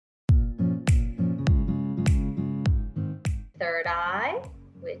third eye,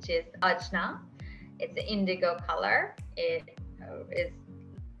 which is Ajna. It's an indigo color. It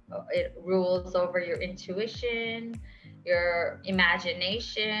rules over your intuition, your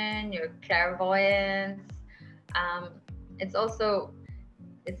imagination, your clairvoyance.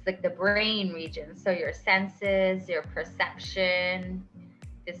 It's like the brain region, so your senses, your perception.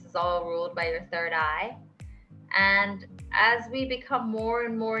 This is all ruled by your third eye. And as we become more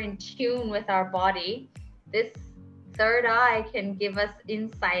and more in tune with our body, this third eye can give us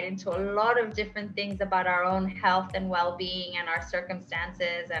insight into a lot of different things about our own health and well-being and our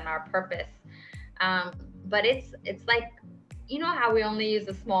circumstances and our purpose. But it's like, you know how we only use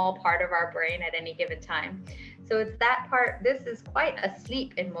a small part of our brain at any given time. So it's that part. This is quite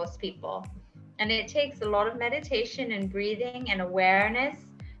asleep in most people. And it takes a lot of meditation and breathing and awareness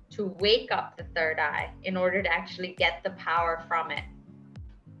to wake up the third eye in order to actually get the power from it.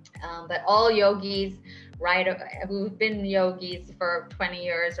 But all yogis, who've been yogis for 20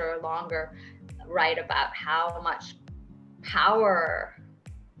 years or longer, write about how much power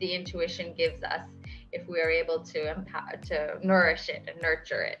the intuition gives us if we are able to nourish it and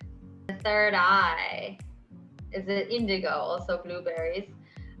nurture it. The third eye is an indigo, also blueberries.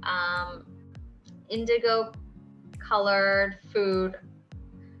 Indigo colored food,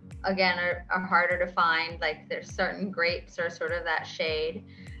 again, are harder to find. Like there's certain grapes are sort of that shade.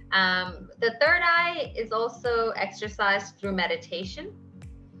 The third eye is also exercised through meditation.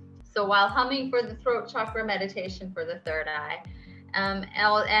 So while humming for the throat chakra, meditation for the third eye, and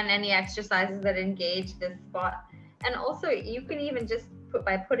any exercises that engage this spot. And also you can even just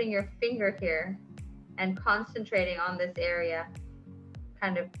by putting your finger here and concentrating on this area,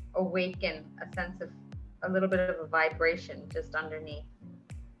 kind of awaken a sense of a little bit of a vibration just underneath.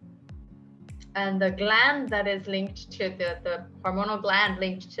 And the gland that is linked to the hormonal gland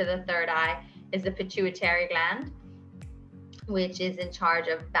linked to the third eye is the pituitary gland, which is in charge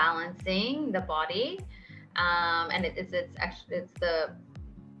of balancing the body. And it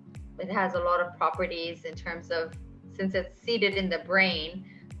has a lot of properties in terms of, since it's seated in the brain,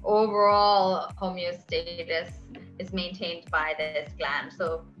 overall homeostasis is maintained by this gland.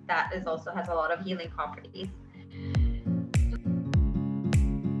 So that is also has a lot of healing properties.